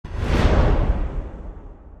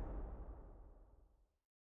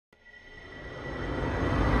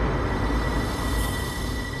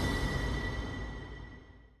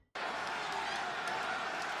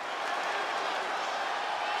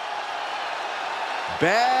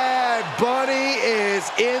Bad Bunny is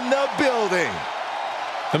in the building.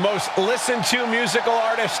 The most listened to musical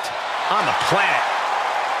artist on the planet.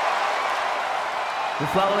 The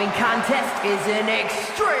following contest is an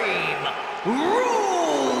Extreme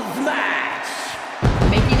Rules match.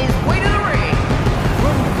 Making his way to the ring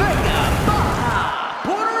from Vega, Baja,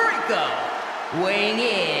 Puerto Rico, weighing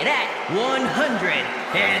in at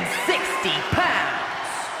 160 pounds,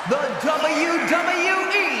 the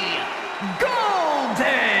WWE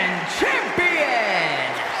Golden Champion.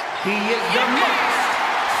 He is the most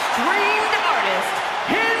streamed artist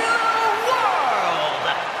in the world,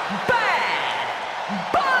 Bad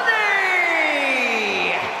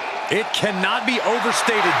Bunny! It cannot be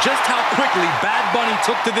overstated just how quickly Bad Bunny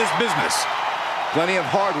took to this business. Plenty of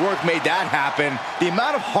hard work made that happen. The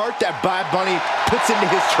amount of heart that Bad Bunny puts into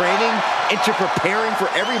his training, into preparing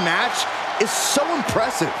for every match, is so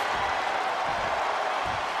impressive.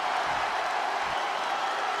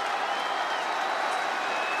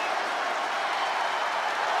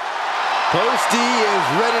 Posty is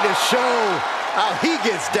ready to show how he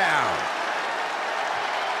gets down.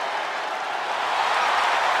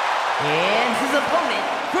 And his opponent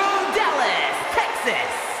from Dallas,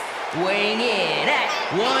 Texas, weighing in at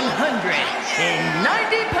 190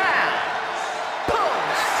 pounds,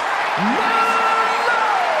 Post Malone!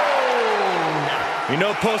 You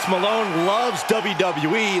know, Post Malone loves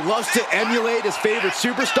WWE, loves to emulate his favorite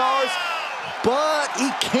superstars, but he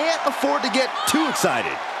can't afford to get too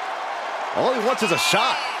excited. All he wants is a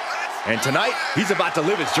shot. And tonight, he's about to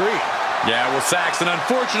live his dream. Yeah, well, Saxon,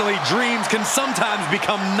 unfortunately, dreams can sometimes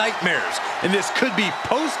become nightmares, and this could be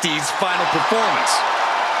Posty's final performance.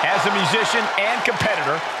 As a musician and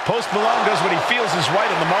competitor, Post Malone does what he feels is right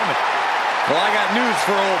in the moment. Well, I got news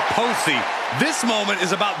for old Posty. This moment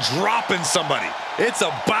is about dropping somebody. It's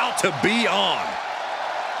about to be on.